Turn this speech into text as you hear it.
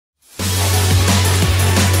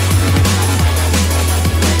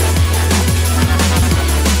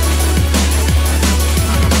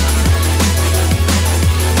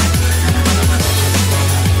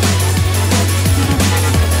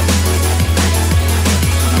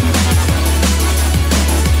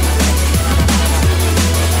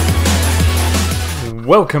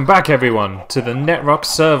Welcome back everyone to the Netrock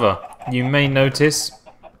server. You may notice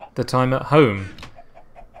that I'm at home.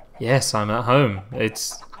 Yes, I'm at home.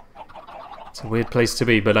 It's a weird place to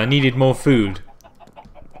be, but I needed more food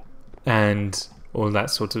and all that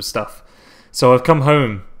sort of stuff. So I've come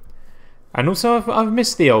home, and also I've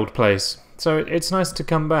missed the old place. So it's nice to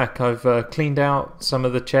come back. I've cleaned out some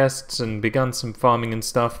of the chests and begun some farming and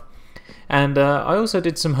stuff. And I also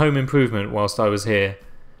did some home improvement whilst I was here.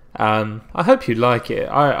 I hope you like it.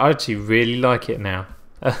 I actually really like it now.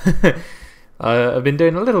 I've been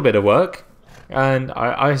doing a little bit of work, and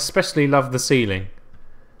I especially love the ceiling.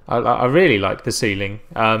 I really like the ceiling.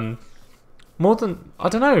 More than, I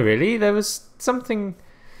don't know really, there was something,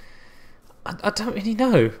 I don't really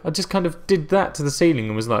know. I just kind of did that to the ceiling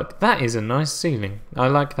and was like, that is a nice ceiling. I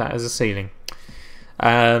like that as a ceiling.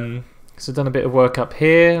 So I've done a bit of work up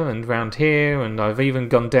here and round here, and I've even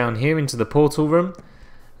gone down here into the portal room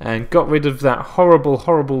and got rid of that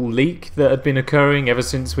horrible leak that had been occurring ever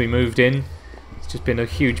since we moved in. It's just been a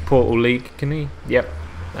huge portal leak. Can we? Yep,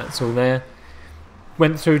 that's all there.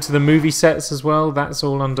 Went through to the movie sets as well. That's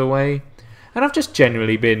all underway. And I've just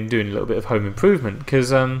generally been doing a little bit of home improvement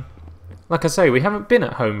because, like I say, we haven't been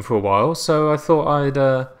at home for a while, so I thought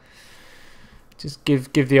I'd just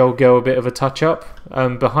give the old girl a bit of a touch up.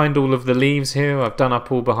 Behind all of the leaves here, I've done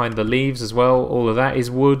up all behind the leaves as well. All of that is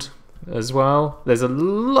wood as well. There's a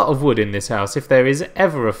lot of wood in this house. If there is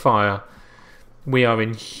ever a fire, we are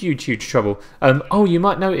in huge trouble. Oh, you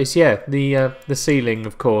might notice, yeah, the ceiling,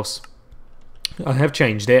 of course, I have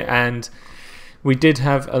changed it, and we did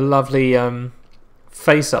have a lovely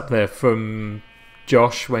face up there from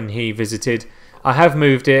Josh when he visited. I have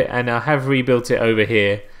moved it and I have rebuilt it over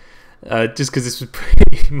here, just because this was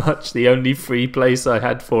pretty much the only free place I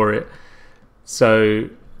had for it. So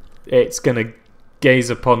it's gonna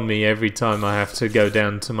gaze upon me every time I have to go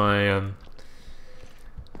down to my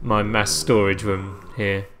my mass storage room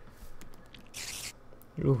here.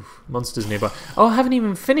 Ooh, monsters nearby. Oh, I haven't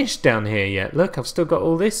even finished down here yet. Look, I've still got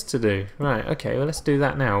all this to do. Right, okay, well let's do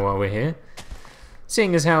that now while we're here.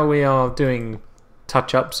 Seeing as how we are doing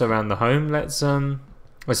touch-ups around the home, let's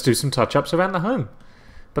do some touch-ups around the home.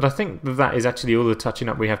 But I think that is actually all the touching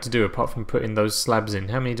up we have to do, apart from putting those slabs in.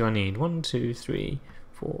 How many do I need? 1, 2, 3,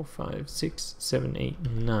 4, 5, 6, 7,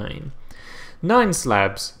 8, 9. 9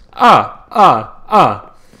 slabs.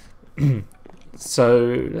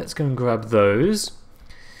 So let's go and grab those.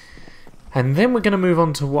 And then we're going to move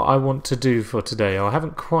on to what I want to do for today. I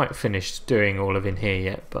haven't quite finished doing all of in here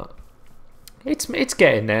yet, but it's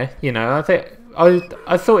getting there. You know,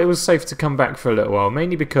 I thought it was safe to come back for a little while,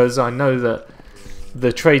 mainly because I know that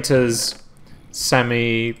the traitors,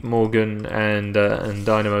 Sammy, Morgan, and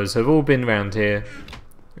Dynamos have all been around here,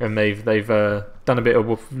 and they've done a bit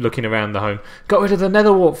of looking around the home. Got rid of the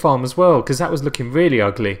nether wart farm as well, because that was looking really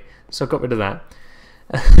ugly. So I got rid of that.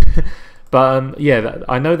 But yeah,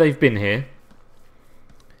 I know they've been here,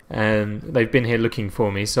 and they've been here looking for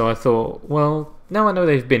me. So I thought, well, now I know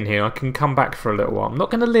they've been here, I can come back for a little while. I'm not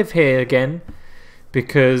going to live here again,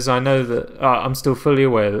 because I know that I'm still fully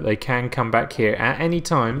aware that they can come back here at any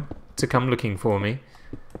time to come looking for me.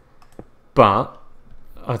 But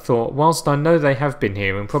I thought, whilst I know they have been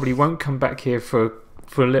here and probably won't come back here for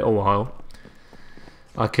a little while,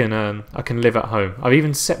 I can live at home. I've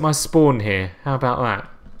even set my spawn here. How about that?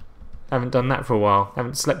 Haven't done that for a while.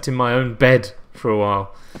 Haven't slept in my own bed for a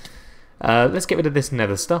while. Let's get rid of this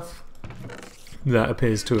nether stuff. That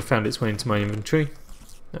appears to have found its way into my inventory.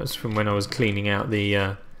 That was from when I was cleaning out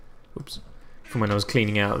the from when I was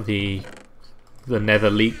cleaning out the nether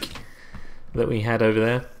leak that we had over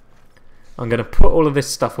there. I'm going to put all of this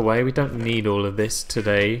stuff away. We don't need all of this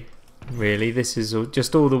today, really. This is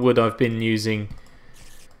just all the wood I've been using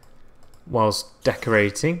whilst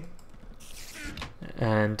decorating.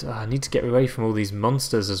 And I need to get away from all these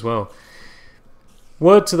monsters as well.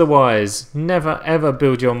 Word to the wise, never ever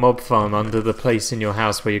build your mob farm under the place in your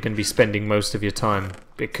house where you're going to be spending most of your time,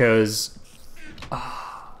 because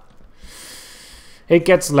it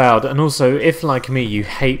gets loud. And also, if like me you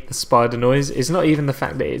hate the spider noise, it's not even the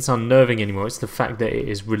fact that it's unnerving anymore, it's the fact that it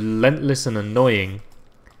is relentless and annoying,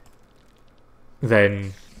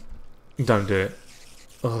 then don't do it.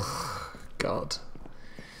 Oh god.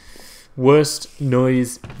 Worst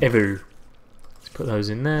noise ever. Let's put those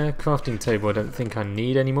in there. Crafting table I don't think I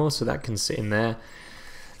need anymore, so that can sit in there.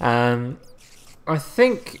 I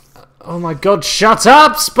think... Oh my god, shut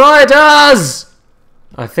up, spiders!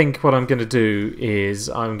 I think what I'm going to do is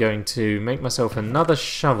I'm going to make myself another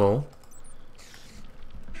shovel.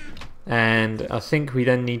 And I think we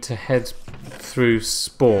then need to head through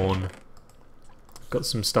spawn. Got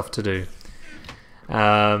some stuff to do.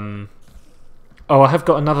 Oh, I have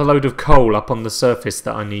got another load of coal up on the surface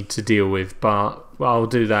that I need to deal with, but I'll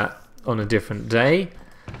do that on a different day.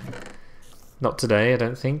 Not today, I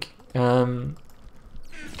don't think.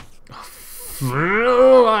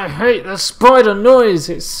 Oh, I hate the spider noise.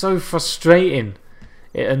 It's so frustrating.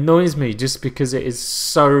 It annoys me just because it is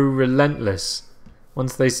so relentless.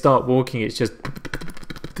 Once they start walking, it's just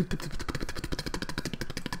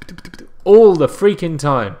all the freaking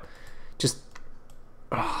time. Just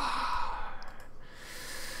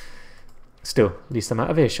still, at least I'm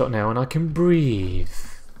out of earshot now and I can breathe.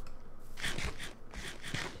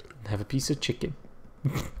 Have a piece of chicken.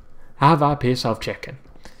 Have a piece of chicken.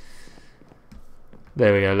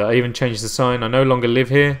 There we go. Look, I even changed the sign. I no longer live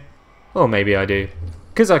here. Or maybe I do.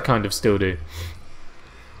 Because I kind of still do.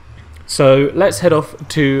 So let's head off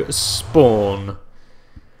to spawn.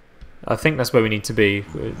 I think that's where we need to be.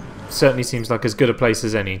 It certainly seems like as good a place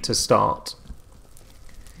as any to start.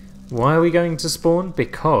 Why are we going to spawn?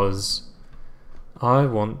 Because I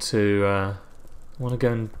want to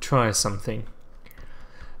go and try something.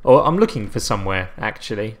 Or I'm looking for somewhere,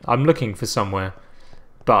 actually. I'm looking for somewhere.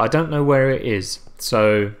 But I don't know where it is.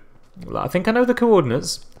 So I think I know the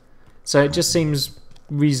coordinates. So it just seems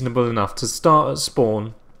reasonable enough to start at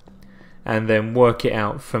spawn and then work it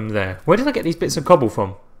out from there. Where did I get these bits of cobble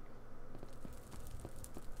from?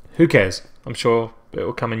 Who cares? I'm sure it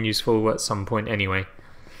will come in useful at some point anyway.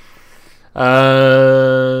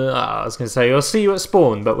 I was going to say I'll see you at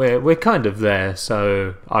spawn, but we're kind of there,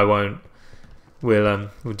 so I won't. We'll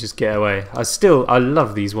just get away. I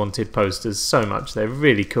love these wanted posters so much. They're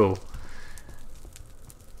really cool.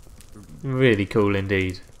 Really cool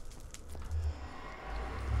indeed.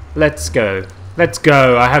 Let's go. Let's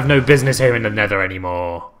go. I have no business here in the Nether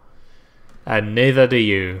anymore. And neither do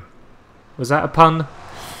you. Was that a pun?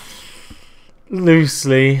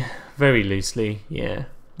 Loosely. Very loosely. Yeah.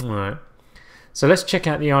 Alright. So let's check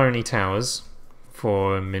out the Irony Towers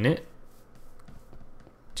for a minute.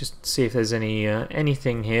 Just see if there's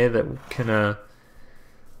anything here that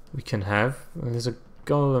we can have. There's a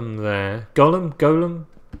golem there. Golem?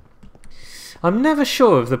 I'm never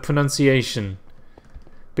sure of the pronunciation.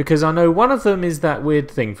 Because I know one of them is that weird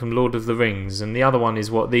thing from Lord of the Rings, and the other one is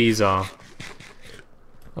what these are.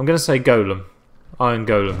 I'm going to say golem. Iron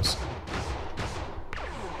golems.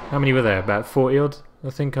 How many were there? About 40 odd?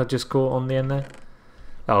 I think I just caught on the end there.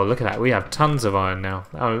 Oh, look at that. We have tons of iron now.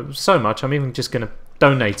 Oh, so much. I'm even just going to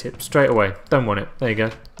donate it straight away. Don't want it. There you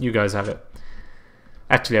go. You guys have it.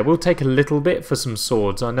 Actually, I will take a little bit for some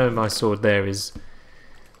swords. I know my sword there is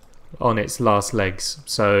on its last legs,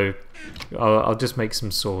 so I'll just make some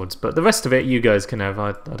swords. But the rest of it, you guys can have.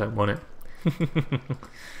 I don't want it.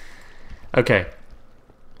 Okay.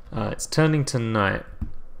 It's turning to night,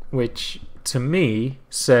 which to me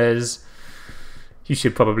says you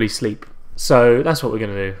should probably sleep. So that's what we're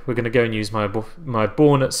going to do. We're going to go and use my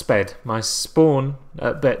born at sped. My spawn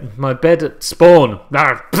at bed. My bed at spawn.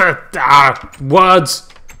 Words!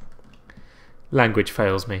 Language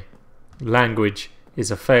fails me. Language is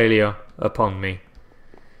a failure upon me.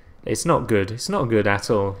 It's not good. It's not good at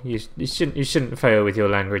all. You shouldn't fail with your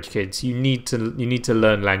language, kids. You need to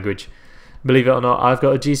learn language. Believe it or not, I've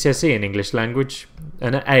got a GCSE in English language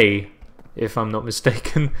and an A, if I'm not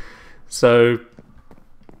mistaken. So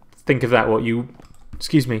think of that what you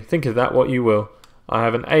will. I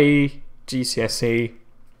have an A GCSE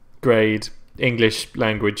grade English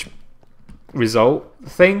language result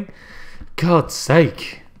thing. God's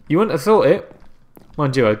sake. You wouldn't have thought it.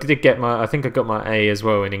 Mind you, I think I got my A as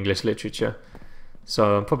well in English literature.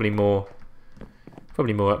 So I'm probably more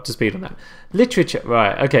up to speed on that. Literature,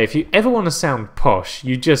 right, okay, if you ever want to sound posh,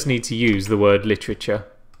 you just need to use the word literature.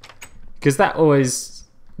 Because that always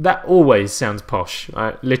sounds posh,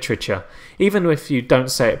 right? Literature. Even if you don't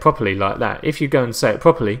say it properly like that. If you go and say it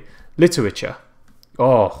properly, literature.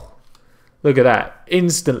 Oh, look at that.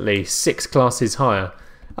 Instantly 6 classes higher.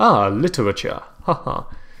 Ah, literature. Haha.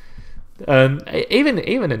 Even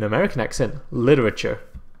in American accent, literature.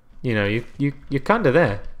 You know, you're kind of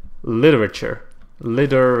there. Literature.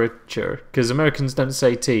 Literature. Because Americans don't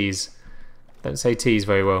say T's. Don't say T's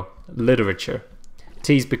very well. Literature.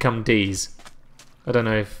 T's become D's. I don't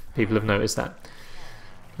know if people have noticed that.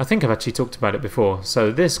 I think I've actually talked about it before.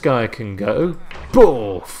 So this guy can go.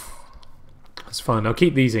 Boof! That's fine. I'll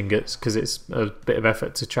keep these ingots because it's a bit of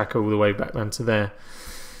effort to track all the way back down to there.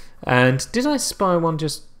 And did I spy one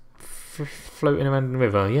just floating around the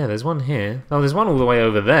river? Yeah, there's one here. Oh, there's one all the way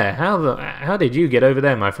over there. How did you get over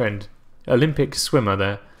there, my friend? Olympic swimmer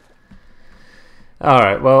there.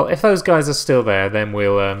 Alright, well, if those guys are still there, then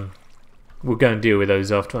we'll go and deal with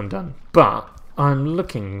those after I'm done. But I'm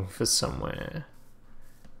looking for somewhere.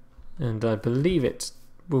 And I believe it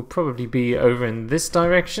will probably be over in this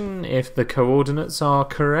direction if the coordinates are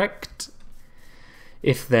correct.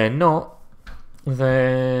 If they're not,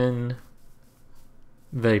 then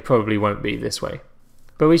they probably won't be this way.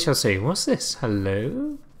 But we shall see. What's this?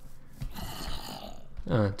 Hello?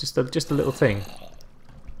 Just a little thing.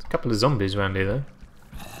 There's a couple of zombies around here though.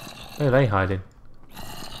 Where are they hiding?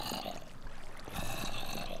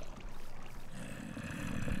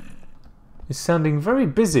 It's sounding very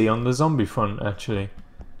busy on the zombie front actually.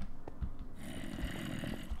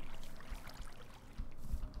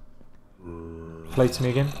 Play to me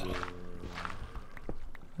again.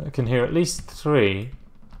 I can hear at least 3.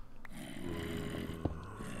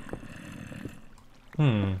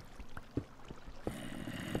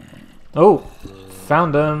 Oh!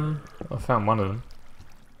 Found them! I found one of them.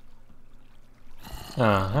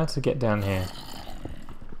 How to get down here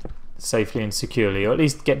safely and securely, or at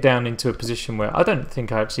least get down into a position where I don't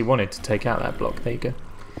think I actually wanted to take out that block. There you go.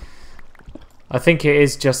 I think it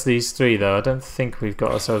is just these 3 though. I don't think we've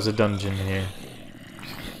got ourselves a dungeon here.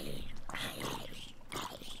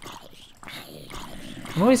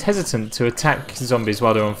 I'm always hesitant to attack zombies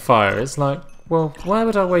while they're on fire. It's like, well, why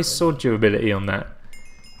would I waste sword durability on that?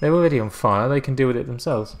 They're already on fire, they can deal with it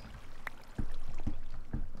themselves.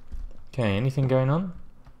 Okay, anything going on?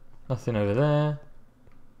 Nothing over there.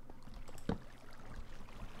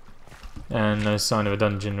 And no sign of a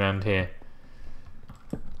dungeon around here.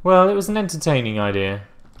 Well, it was an entertaining idea.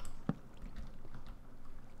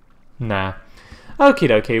 Nah. Okie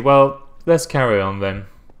dokie, well, let's carry on then.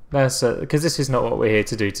 Because this is not what we're here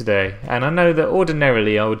to do today. And I know that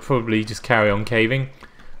ordinarily I would probably just carry on caving,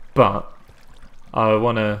 but I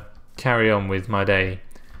want to carry on with my day.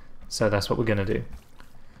 So that's what we're going to do.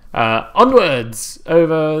 Onwards!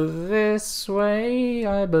 Over this way,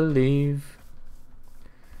 I believe.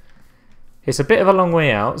 It's a bit of a long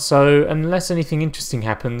way out, so unless anything interesting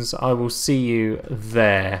happens, I will see you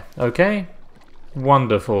there. Okay?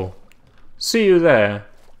 Wonderful. See you there.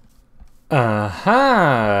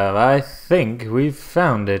 Aha! I think we've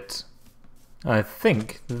found it. I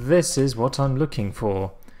think this is what I'm looking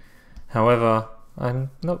for. However, I'm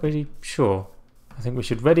not really sure. I think we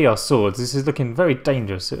should ready our swords. This is looking very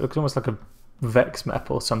dangerous. It looks almost like a Vex map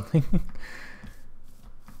or something.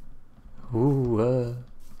 Ooh,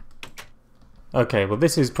 Okay, well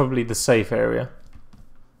this is probably the safe area.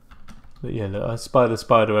 But yeah, look, I spy the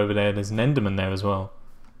spider over there. There's an Enderman there as well.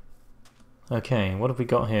 Okay, what have we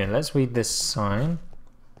got here? Let's read this sign.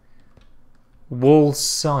 Wall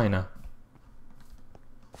signer.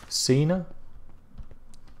 Cena?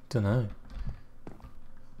 Dunno.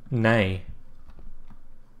 Nay.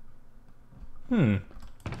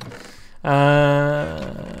 I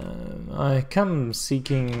come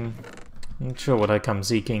seeking... I'm not sure what I come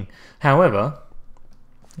seeking. However,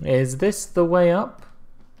 is this the way up?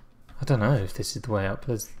 I don't know if this is the way up.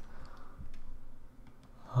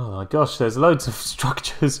 Oh my gosh, there's loads of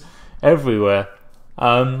structures everywhere.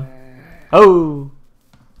 Oh!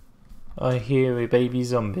 I hear a baby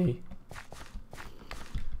zombie.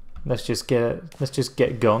 Let's just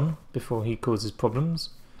get gone before he causes problems.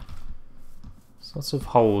 There's lots of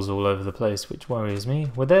holes all over the place, which worries me.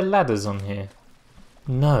 Were there ladders on here?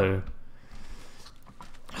 No.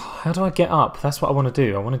 How do I get up? That's what I want to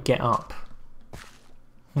do. I want to get up.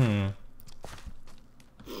 I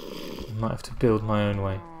might have to build my own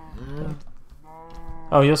way.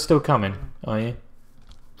 Oh, you're still coming, are you?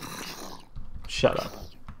 Shut up.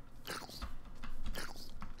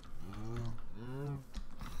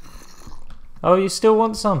 Oh, you still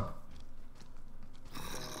want some?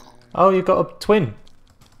 Oh, you've got a twin.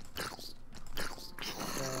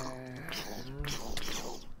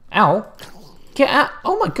 Ow! Get out!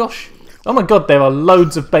 Oh my gosh! Oh my god, there are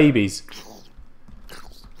loads of babies.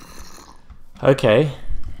 Okay.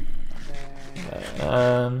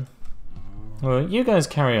 Well, you guys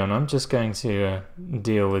carry on. I'm just going to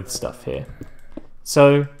deal with stuff here.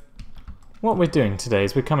 So, what we're doing today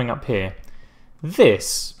is we're coming up here.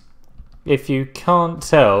 This, if you can't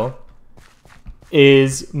tell,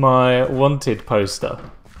 is my wanted poster.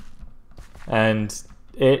 And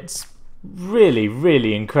it's really,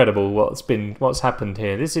 really incredible what's happened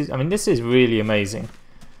here. This is really amazing.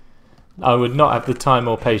 I would not have the time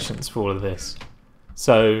or patience for all of this.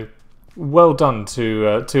 So, well done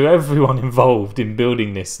to everyone involved in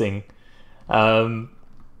building this thing. I'm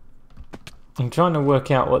trying to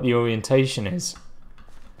work out what the orientation is.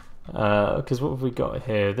 Because what have we got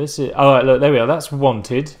here? This is... Oh, right, look, there we are. That's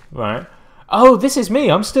wanted, right? Oh, this is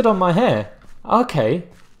me. I'm stood on my hair. Okay.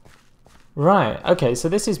 Right. Okay, so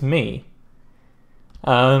this is me.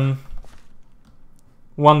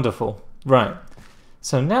 Wonderful. Right.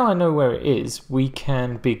 So now I know where it is, we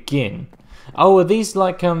can begin. Oh, are these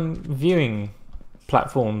like viewing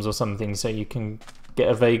platforms or something, so you can get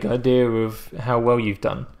a vague idea of how well you've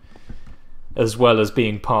done, as well as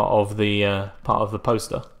being part of the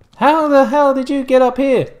poster. How the hell did you get up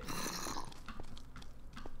here?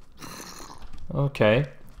 Okay.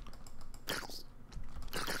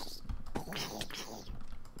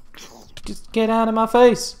 Just get out of my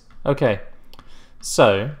face. Okay.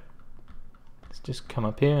 So let's just come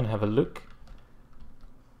up here and have a look.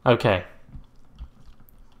 Okay.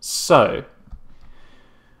 So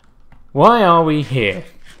why are we here?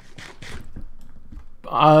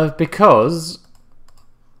 Because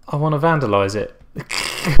I want to vandalize it.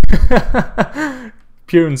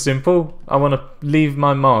 Pure and simple. I want to leave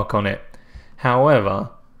my mark on it.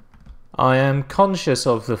 However, I am conscious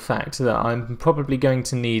of the fact that I'm probably going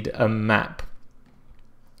to need a map.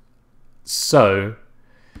 So,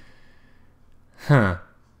 I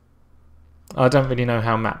don't really know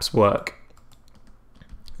how maps work.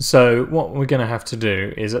 So what we're going to have to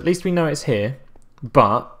do is, at least we know it's here,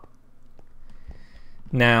 but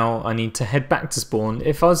now I need to head back to spawn.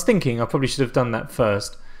 If I was thinking, I probably should have done that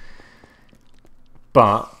first.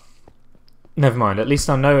 But never mind, at least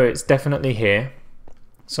I know it's definitely here.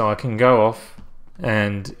 So I can go off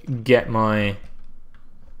and get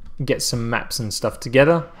some maps and stuff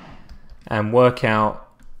together and work out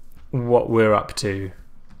what we're up to.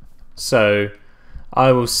 So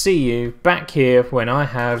I will see you back here when I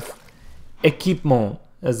have équipement,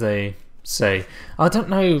 as they say. I don't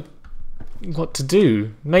know what to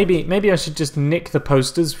do. Maybe I should just nick the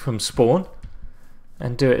posters from spawn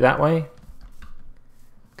and do it that way.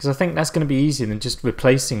 Because I think that's going to be easier than just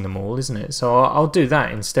replacing them all, isn't it? So I'll do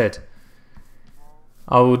that instead.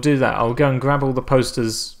 I will do that. I'll go and grab all the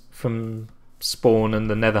posters from spawn and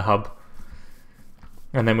the nether hub.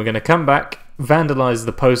 And then we're going to come back, vandalize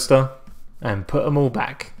the poster, and put them all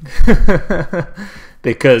back.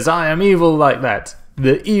 Because I am evil like that.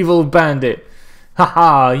 The evil bandit.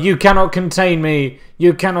 Haha, you cannot contain me.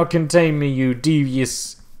 You cannot contain me, you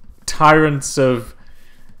devious tyrants of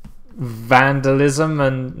vandalism.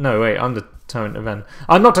 And no, wait, I'm the tyrant of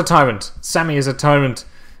I'm not a tyrant. Sammy is a tyrant.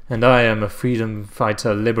 And I am a freedom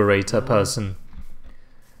fighter, liberator person.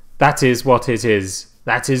 That is what it is.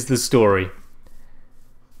 That is the story.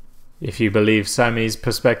 If you believe Sammy's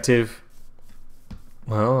perspective,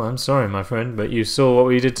 well, I'm sorry, my friend, but you saw what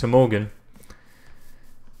we did to Morgan.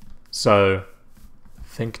 So,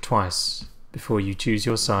 think twice before you choose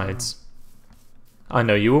your sides. I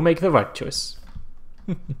know you will make the right choice.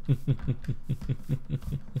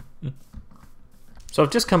 So I've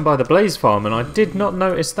just come by the Blaze Farm and I did not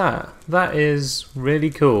notice that. That is really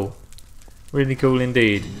cool. Really cool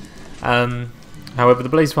indeed. However, the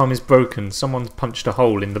Blaze Farm is broken. Someone's punched a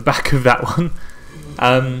hole in the back of that one.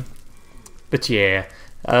 But yeah,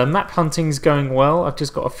 map hunting's going well. I've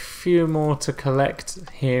just got a few more to collect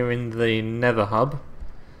here in the Nether Hub.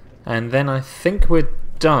 And then I think we're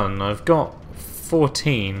done. I've got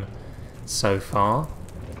 14 so far,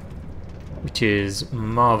 which is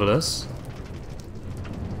marvellous.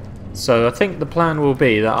 So I think the plan will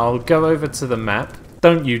be that I'll go over to the map.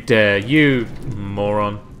 Don't you dare, you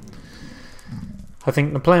moron. I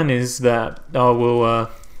think the plan is that I will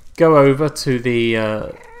go over to the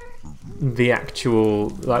actual,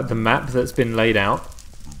 like, the map that's been laid out,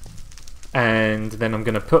 and then I'm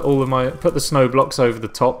going to put put the snow blocks over the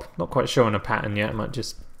top. Not quite sure on a pattern yet. I might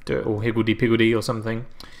just do it all higgledy-piggledy or something.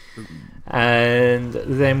 And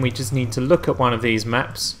then we just need to look at one of these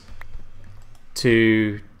maps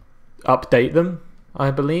to update them,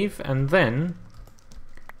 I believe, and then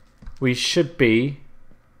we should be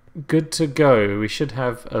good to go. We should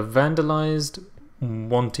have a vandalized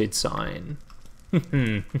wanted sign.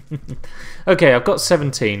 Okay, I've got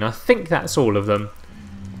 17. I think that's all of them.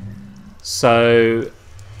 So,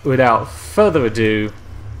 without further ado,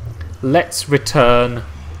 let's return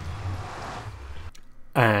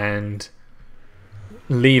and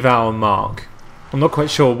leave our mark. I'm not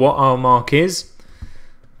quite sure what our mark is,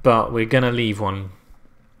 but we're gonna leave one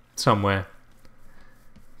somewhere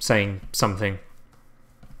saying something.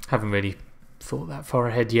 Haven't really thought that far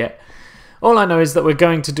ahead yet. All I know is that we're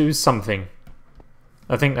going to do something.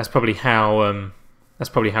 I think that's probably how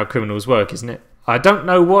criminals work, isn't it? I don't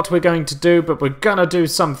know what we're going to do, but we're gonna do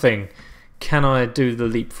something. Can I do the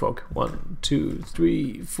leapfrog? 1, 2,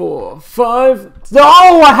 3, 4, 5.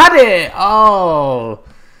 Oh, I had it! Oh.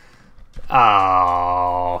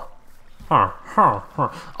 Oh.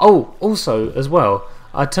 Oh, also, as well,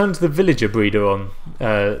 I turned the villager breeder on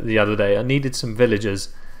the other day. I needed some villagers.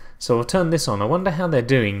 So I'll turn this on. I wonder how they're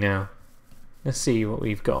doing now. Let's see what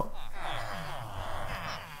we've got.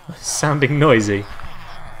 Sounding noisy.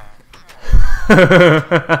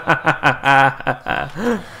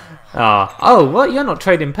 Ah. Oh, what? You're not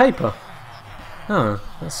trading paper? Oh,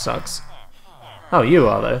 that sucks. Oh, you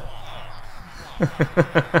are though.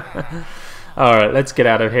 Alright, let's get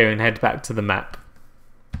out of here and head back to the map.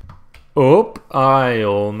 Oop, I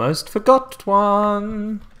almost forgot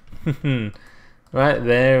one. Right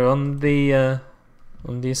there on the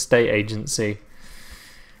estate agency.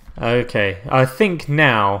 Okay, I think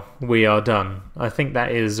now we are done. I think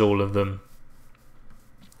that is all of them.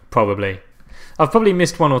 Probably. I've probably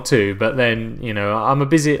missed one or two, but then, you know, I'm a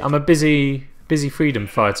busy freedom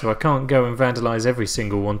fighter. I can't go and vandalize every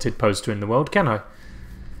single wanted poster in the world, can I?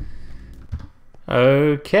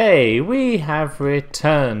 Okay, we have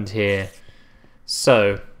returned here.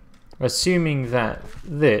 So, assuming that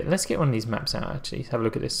let's get one of these maps out actually. Have a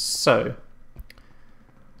look at this. So,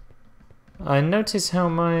 I notice how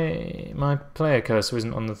my player cursor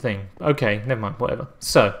isn't on the thing. Okay, never mind, whatever.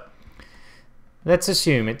 So, let's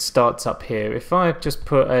assume it starts up here. If I just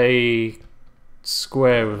put a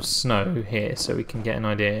square of snow here so we can get an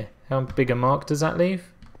idea. How big a mark does that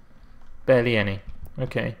leave? Barely any.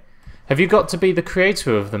 Okay. Have you got to be the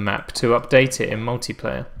creator of the map to update it in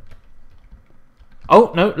multiplayer?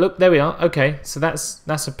 Oh, no, look, there we are. Okay, so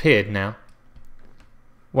that's appeared now.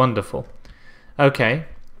 Wonderful. Okay.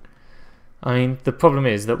 I mean, the problem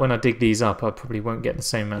is that when I dig these up, I probably won't get the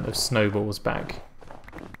same amount of snowballs back.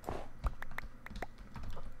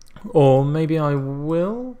 Or maybe I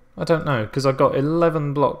will? I don't know, because I've got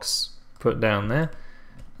 11 blocks put down there.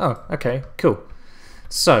 Oh, okay, cool.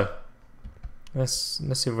 So, let's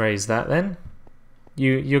erase that then.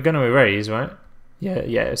 You're going to erase, right? Yeah,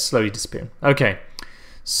 it's slowly disappearing. Okay,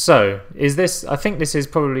 so, is this... I think this is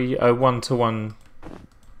probably a one-to-one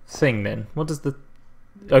thing then. What does the...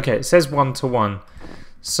 Okay, it says one-to-one.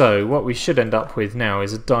 So, what we should end up with now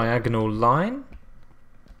is a diagonal line.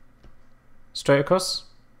 Straight across.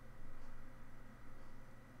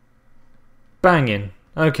 Banging.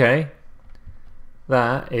 Okay.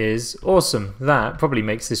 That is awesome. That probably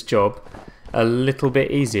makes this job a little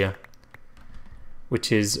bit easier,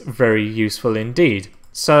 which is very useful indeed.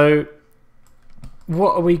 So,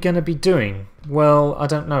 what are we going to be doing? Well, I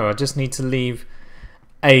don't know. I just need to leave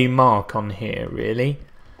a mark on here, really.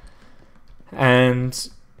 And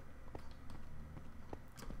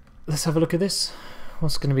let's have a look at this.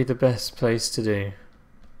 What's going to be the best place to do?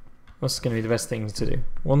 What's going to be the best thing to do?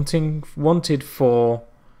 Wanted for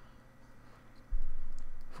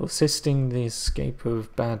assisting the escape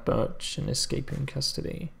of Bad Batch and escaping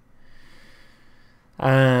custody.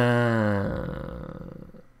 I'm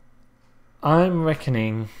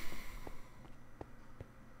reckoning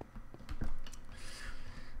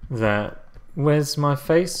that... Where's my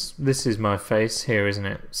face? This is my face here, isn't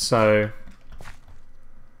it? So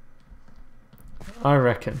I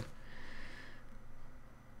reckon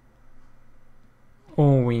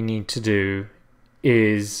all we need to do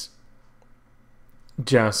is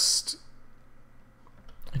just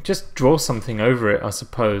draw something over it, I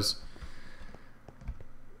suppose.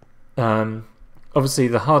 Obviously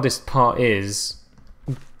the hardest part is,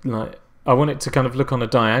 like, I want it to kind of look on a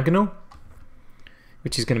diagonal,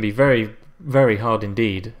 which is going to be very, very hard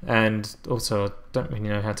indeed, and also I don't really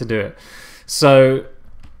know how to do it. So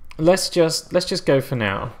let's just go for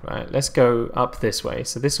now, right? Let's go up this way.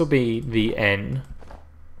 So this will be the N.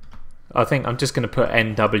 I think I'm just going to put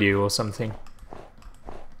NW or something.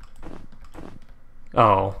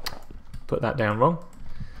 Oh, put that down wrong.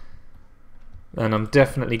 And I'm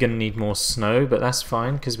definitely going to need more snow, but that's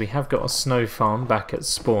fine because we have got a snow farm back at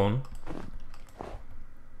spawn.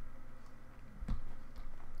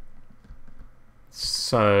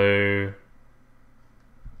 So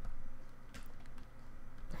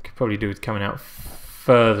I could probably do with coming out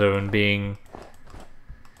further and being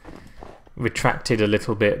retracted a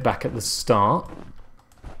little bit back at the start.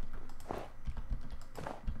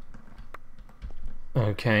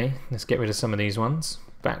 Okay, let's get rid of some of these ones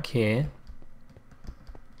back here.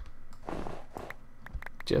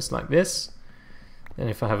 Just like this. Then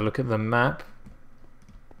if I have a look at the map,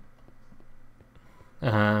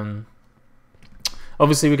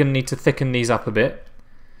 obviously we're going to need to thicken these up a bit,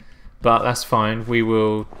 but that's fine. We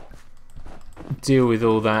will deal with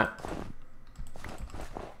all that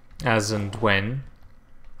as and when.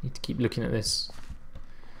 Need to keep looking at this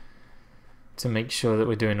to make sure that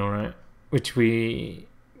we're doing alright, which we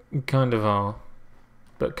kind of are,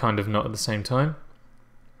 but kind of not at the same time.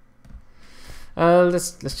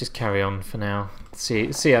 Let's just carry on for now. See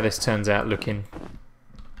how this turns out looking.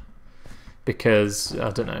 because I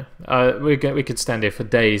don't know. We could stand here for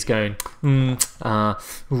days going, I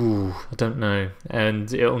don't know,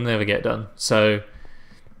 and it'll never get done. So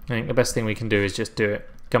I think the best thing we can do is just do it.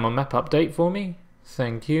 Come on, map update for me.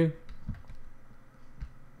 Thank you.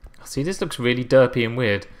 See, this looks really derpy and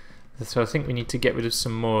weird, so I think we need to get rid of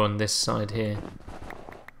some more on this side here.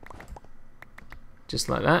 Just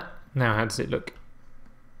like that. Now how does it look?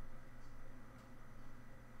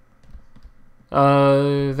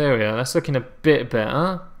 Oh, there we are. That's looking a bit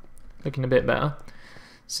better. Looking a bit better.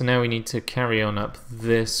 So now we need to carry on up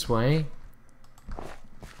this way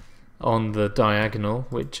on the diagonal,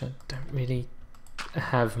 which I don't really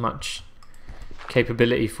have much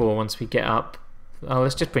capability for once we get up. Oh,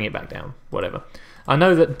 let's just bring it back down. Whatever. I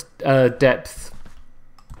know that depth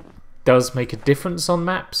does make a difference on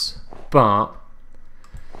maps, but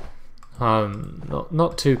I'm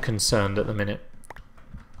not too concerned at the minute.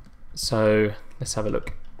 So let's have a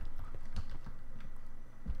look.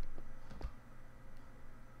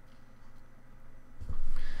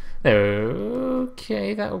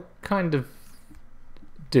 Okay, that'll kind of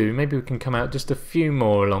do. Maybe we can come out just a few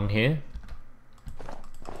more along here.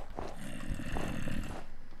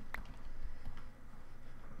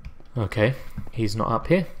 Okay, he's not up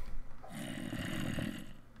here.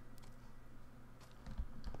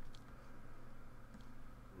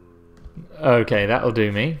 Okay, that'll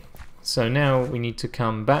do me. So now we need to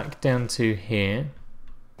come back down to here.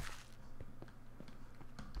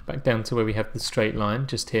 Back down to where we have the straight line,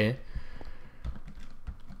 just here.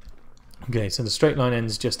 Okay, so the straight line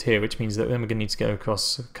ends just here, which means that then we're going to need to go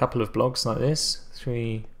across a couple of blocks like this.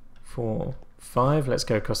 3, 4, 5. Let's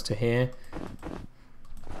go across to here.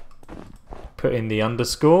 Put in the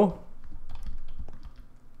underscore.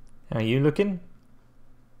 How are you looking?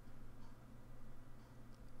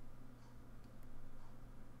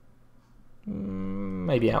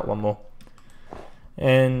 Maybe out one more.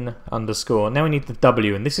 N underscore. Now we need the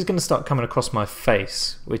W, and this is going to start coming across my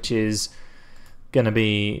face, which is going to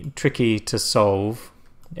be tricky to solve.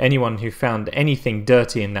 Anyone who found anything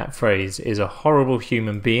dirty in that phrase is a horrible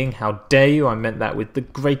human being. How dare you? I meant that with the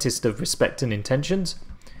greatest of respect and intentions.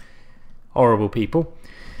 Horrible people.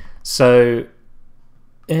 So,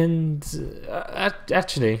 and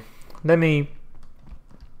actually, let me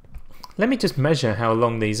just measure how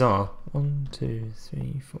long these are. 1, 2,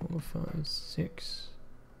 3, 4, 5, 6,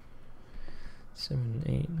 7,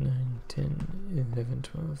 8, 9, 10, 11,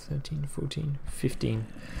 12, 13, 14, 15.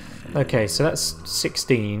 Okay, so that's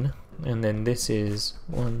 16, and then this is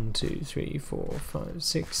 1, 2, 3, 4, 5,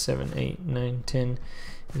 6, 7, 8, 9, 10,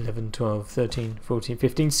 11, 12, 13, 14,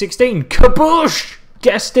 15, 16. Kaboosh!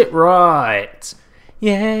 Guessed it right!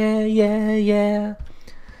 Yeah, yeah, yeah.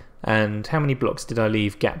 And how many blocks did I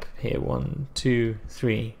leave gap here? 1, 2,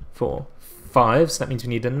 3, 4, 5. So that means we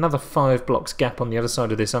need another 5 blocks gap on the other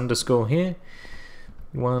side of this underscore here.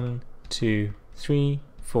 1, 2, 3,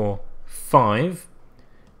 4, 5.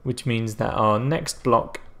 Which means that our next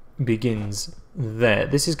block begins there.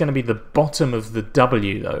 This is going to be the bottom of the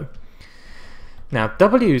W though. Now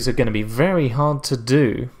W's are going to be very hard to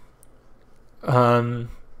do.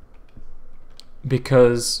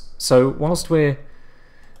 Because, so whilst we're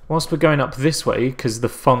going up this way, because the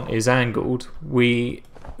font is angled, we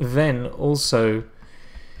then also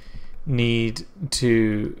need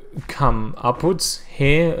to come upwards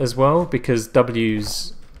here as well, because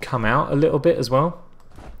W's come out a little bit as well,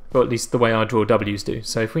 or at least the way I draw W's do.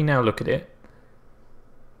 So if we now look at it,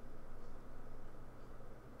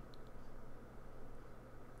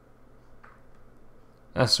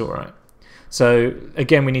 that's alright. So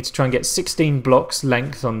again, we need to try and get 16 blocks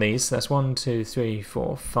length on these. That's 1, 2, 3,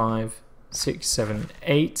 4, 5, 6, 7,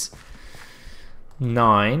 8,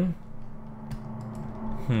 9.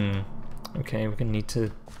 Okay, we're going to need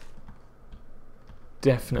to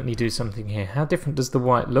definitely do something here. How different does the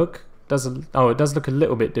white look? Oh, it does look a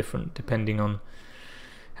little bit different depending on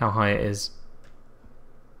how high it is.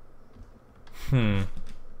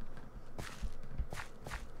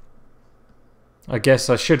 I guess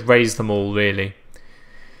I should raise them all, really.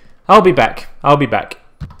 I'll be back. I'll be back.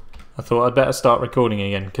 I thought I'd better start recording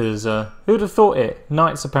again, because who'd have thought it?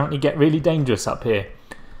 Nights apparently get really dangerous up here.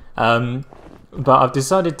 But I've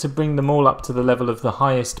decided to bring them all up to the level of the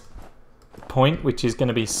highest point, which is going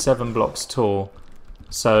to be 7 blocks tall.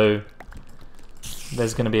 So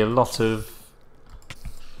there's going to be a lot of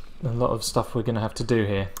stuff we're going to have to do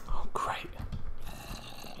here. Oh, great.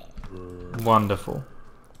 Wonderful.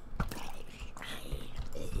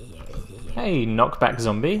 Hey, knockback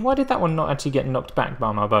zombie. Why did that one not actually get knocked back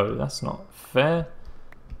by my bow? That's not fair.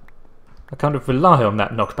 I kind of rely on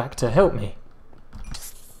that knockback to help me.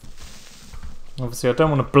 Obviously, I don't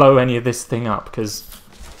want to blow any of this thing up because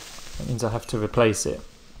that means I have to replace it.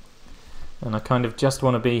 And I kind of just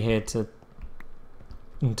want to be here to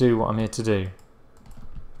do what I'm here to do.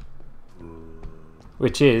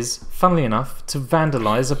 Which is, funnily enough, to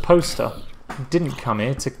vandalise a poster. I didn't come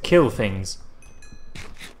here to kill things.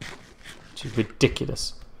 Which is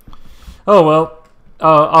ridiculous. Oh well,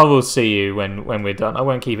 I will see you when we're done. I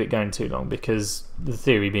won't keep it going too long because the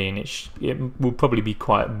theory being it will probably be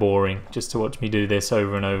quite boring just to watch me do this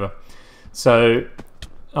over and over. So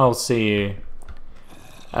I'll see you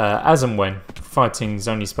as and when. Fighting's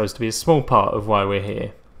only supposed to be a small part of why we're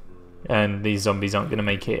here. And these zombies aren't going to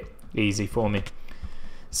make it easy for me.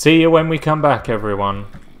 See you when we come back, everyone.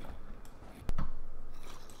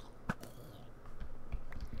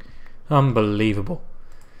 Unbelievable.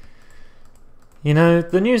 You know,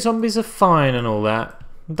 the new zombies are fine and all that.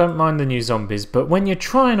 Don't mind the new zombies, but when you're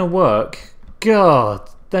trying to work, God,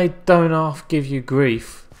 they don't half give you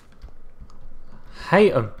grief.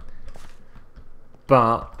 Hate them.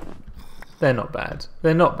 But they're not bad.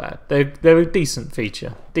 They're not bad. They're a decent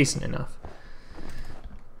feature. Decent enough.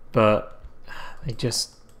 But they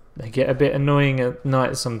get a bit annoying at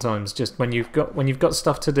night sometimes, just when you've got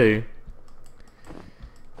stuff to do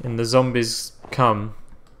and the zombies come.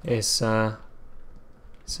 It's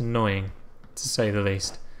annoying, to say the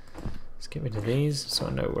least. Let's get rid of these so I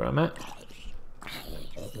know where I'm at.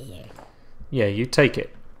 Yeah, you take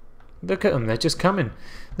it. Look at them, they're just coming.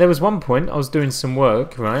 There was one point I was doing some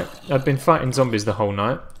work, right? I'd been fighting zombies the whole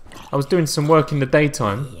night. I was doing some work in the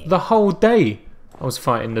daytime. The whole day I was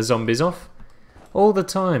fighting the zombies off. All the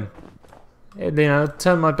time. You know, I'd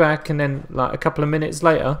turn my back and then like a couple of minutes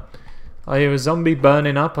later I hear a zombie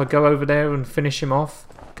burning up. I go over there and finish him off.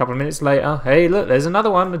 A couple of minutes later, hey look, there's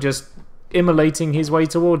another one just immolating his way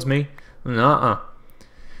towards me. Nuh-uh.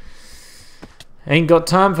 Ain't got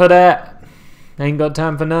time for that. Ain't got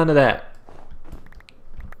time for none of that.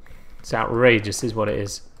 It's outrageous is what it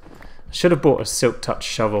is. I should have bought a silk touch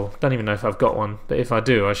shovel. Don't even know if I've got one, but if I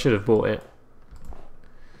do, I should have bought it.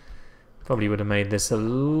 Probably would have made this a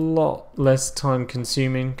lot less time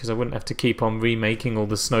consuming because I wouldn't have to keep on remaking all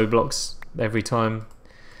the snow blocks every time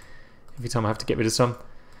I have to get rid of some.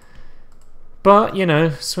 But, you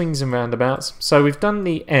know, swings and roundabouts. So we've done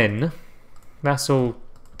the N. That's all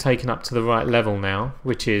taken up to the right level now,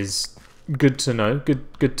 which is good to know.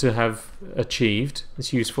 Good to have achieved.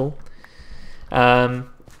 It's useful.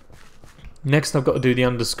 Next I've got to do the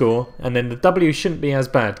underscore, and then the W shouldn't be as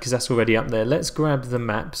bad because that's already up there. Let's grab the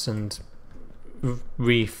maps and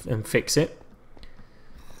fix it.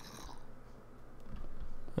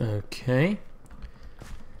 Okay.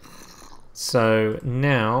 So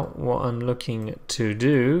now what I'm looking to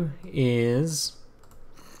do is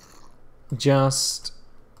just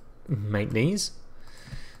make these.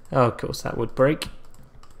 Oh, of course that would break.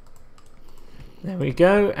 There we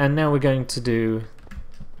go, and now we're going to do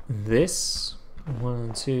this.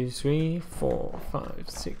 1, 2, 3, 4, 5,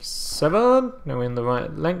 6, 7. Now we're in the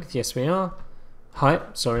right length. Yes, we are.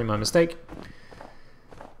 Height. Sorry, my mistake.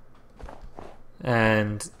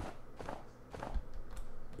 And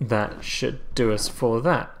that should do us for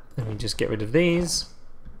that. Let me just get rid of these.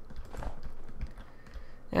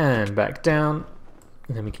 And back down.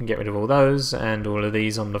 And then we can get rid of all those and all of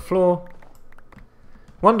these on the floor.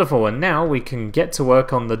 Wonderful, and now we can get to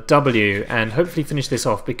work on the W and hopefully finish this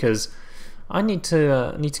off because I need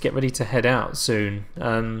to get ready to head out soon.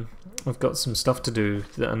 I've got some stuff to do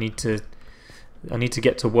that I need to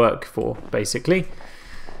get to work for, basically.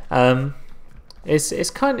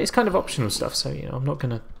 It's kind of optional stuff, so you know I'm not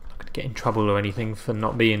gonna get in trouble or anything for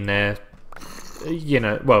not being there. You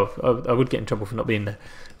know, well, I would get in trouble for not being there,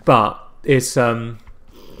 but it's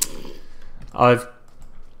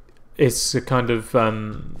It's a kind of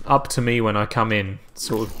up to me when I come in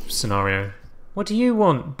sort of scenario. What do you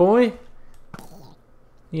want, boy?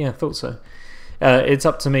 Yeah, I thought so. It's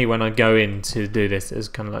up to me when I go in to do this. There's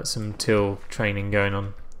kind of like some till training going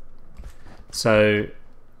on. So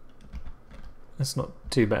that's not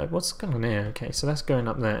too bad. What's going on here? Okay, so that's going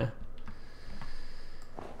up there.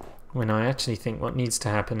 When I actually think what needs to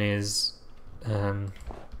happen is I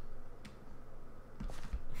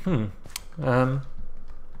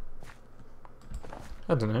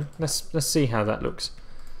don't know. Let's see how that looks.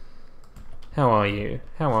 How are you?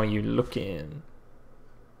 How are you looking?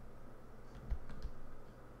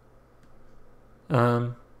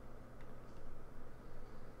 No,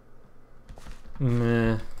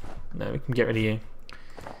 we can get rid of you.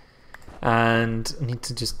 And I need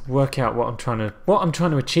to just work out what I'm trying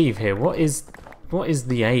to achieve here. What is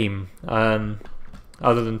the aim?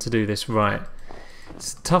 Other than to do this right.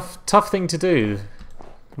 It's a tough thing to do.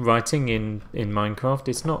 writing in Minecraft.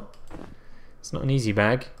 It's not an easy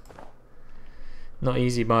bag. Not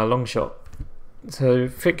easy by a long shot. So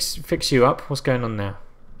fix you up. What's going on now?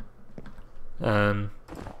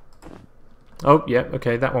 Oh yeah,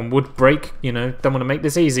 okay, that one would break. You know, don't want to make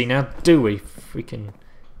this easy now, do we? Freaking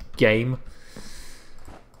game.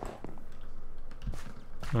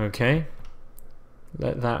 Okay.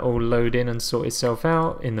 Let that all load in and sort itself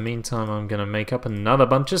out. In the meantime, I'm going to make up another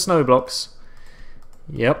bunch of snow blocks.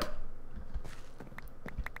 Yep.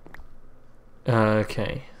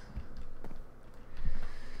 Okay.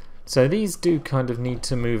 So these do kind of need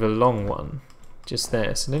to move along one. Just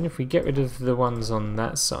there. So then if we get rid of the ones on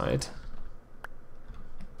that side,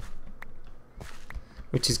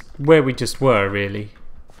 which is where we just were, really.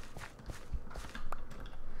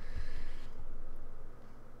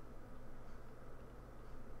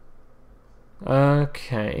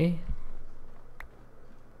 Okay.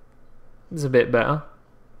 It's a bit better.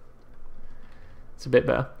 It's a bit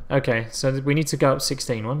better. Okay, so we need to go up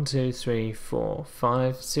 16. 1, 2, 3, 4,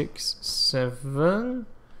 5, 6, 7,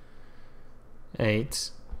 8,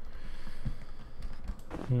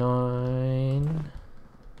 9,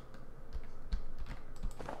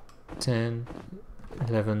 10,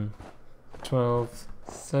 11, 12,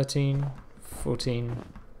 13, 14,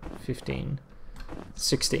 15,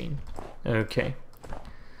 16. Okay.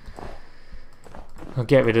 I'll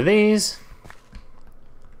get rid of these.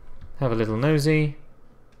 Have a little nosy.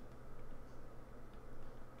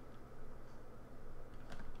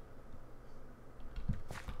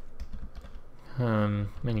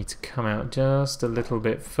 May need to come out just a little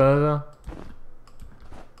bit further.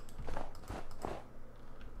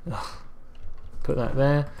 Ugh. Put that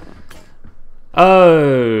there.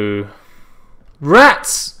 Oh!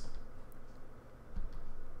 Rats!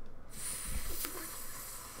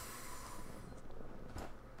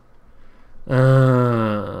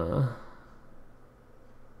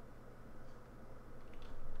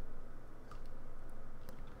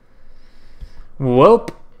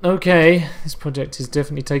 Welp. Okay, this project is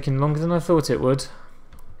definitely taking longer than I thought it would.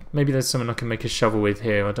 Maybe there's something I can make a shovel with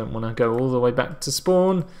here. I don't want to go all the way back to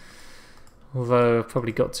spawn. Although I've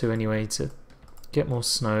probably got to anyway to get more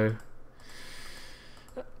snow.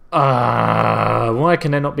 Why can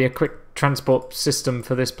there not be a quick transport system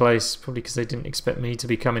for this place? Probably because they didn't expect me to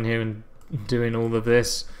be coming here and doing all of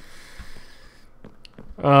this.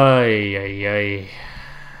 Ay, ay, ay.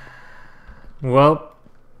 Well,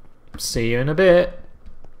 see you in a bit.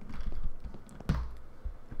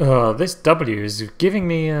 Oh, this W is giving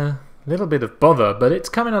me a little bit of bother, but it's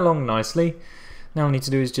coming along nicely. Now all I need to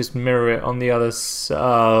do is just mirror it on the other side.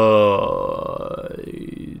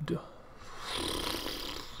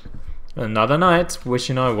 Another night,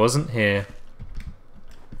 wishing I wasn't here.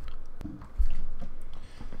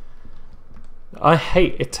 I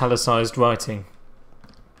hate italicized writing.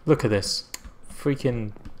 Look at this.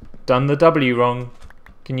 Freaking done the W wrong.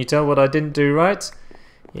 Can you tell what I didn't do right?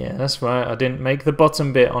 Yeah, that's right. I didn't make the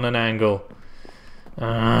bottom bit on an angle.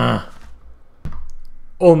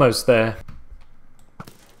 Almost there.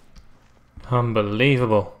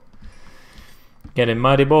 Unbelievable. Getting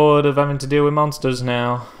mighty bored of having to deal with monsters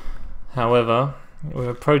now. However,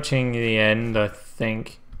 we're approaching the end, I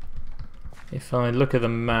think. If I look at the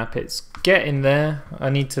map, it's getting there. I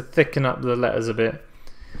need to thicken up the letters a bit.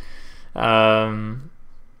 Then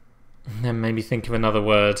maybe think of another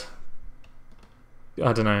word.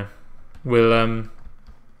 I don't know. We'll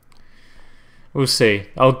see.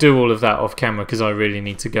 I'll do all of that off camera because I really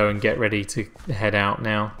need to go and get ready to head out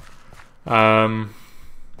now.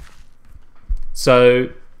 So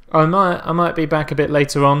I might be back a bit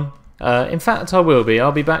later on. In fact, I will be.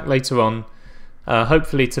 I'll be back later on,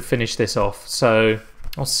 hopefully to finish this off. So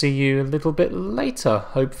I'll see you a little bit later,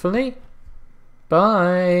 hopefully.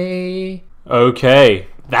 Bye. Okay,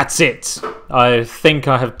 that's it. I think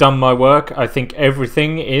I have done my work. I think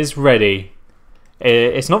everything is ready.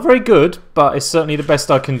 It's not very good, but it's certainly the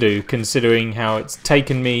best I can do, considering how it's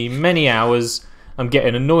taken me many hours. I'm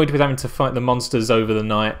getting annoyed with having to fight the monsters over the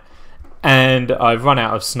night, and I've run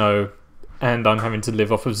out of snow, and I'm having to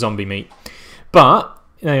live off of zombie meat. But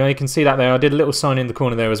you can see that there. I did a little sign in the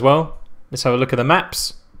corner there as well. Let's have a look at the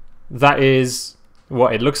maps. That is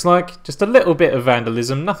what it looks like. Just a little bit of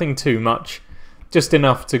vandalism, nothing too much. Just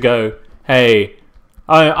enough to go, hey,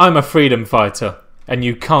 I'm a freedom fighter, and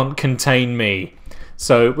you can't contain me.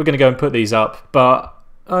 So we're going to go and put these up, but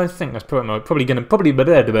I think that's probably going to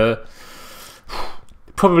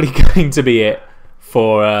be it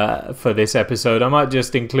for this episode. I might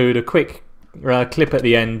just include a quick clip at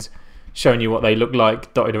the end showing you what they look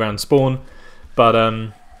like dotted around spawn, but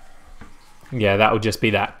yeah, that'll just be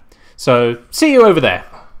that. So see you over there.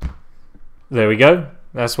 there we go.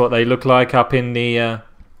 That's what they look like up in the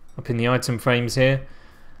item frames here.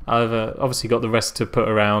 I've obviously got the rest to put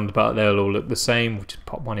around, but they'll all look the same. We'll just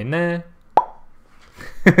pop one in there.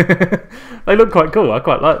 They look quite cool. I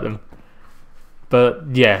quite like them. But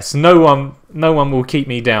yes, no one will keep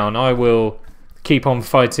me down. I will keep on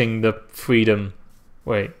fighting the freedom.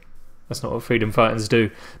 Wait, that's not what freedom fighters do.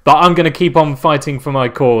 But I'm going to keep on fighting for my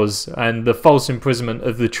cause and the false imprisonment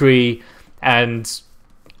of the tree and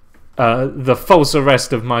the false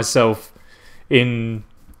arrest of myself in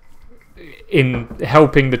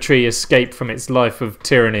helping the tree escape from its life of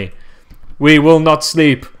tyranny. We will not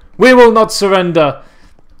sleep. We will not surrender.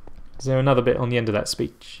 Is there another bit on the end of that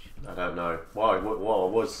speech? I don't know. What I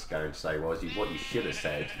was going to say was what you should have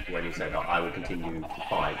said when you said, I will continue to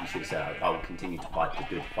fight. You should have said, I will continue to fight the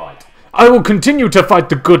good fight. I will continue to fight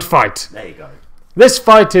the good fight. There you go. This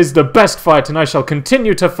fight is the best fight, and I shall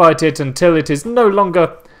continue to fight it until it is no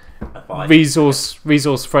longer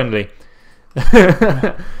resource friendly.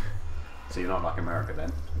 So you're not like America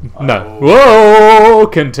then? No. Whoa!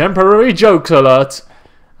 Contemporary jokes alert.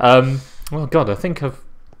 Well, God, I think I've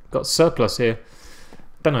got surplus here.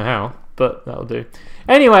 Don't know how, but that'll do.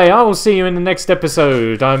 Anyway, I will see you in the next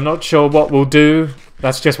episode. I'm not sure what we'll do.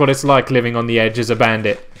 That's just what it's like living on the edge as a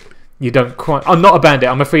bandit. You don't quite... I'm not a bandit,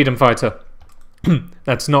 I'm a freedom fighter.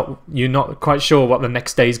 That's not... You're not quite sure what the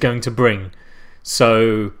next day is going to bring.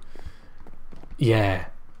 So... yeah.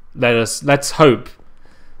 Let's hope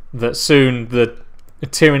that soon the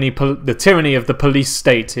tyranny of the police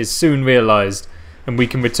state is soon realised and we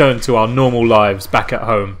can return to our normal lives back at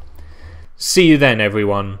home. See you then,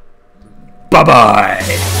 everyone.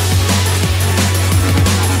 Bye-bye!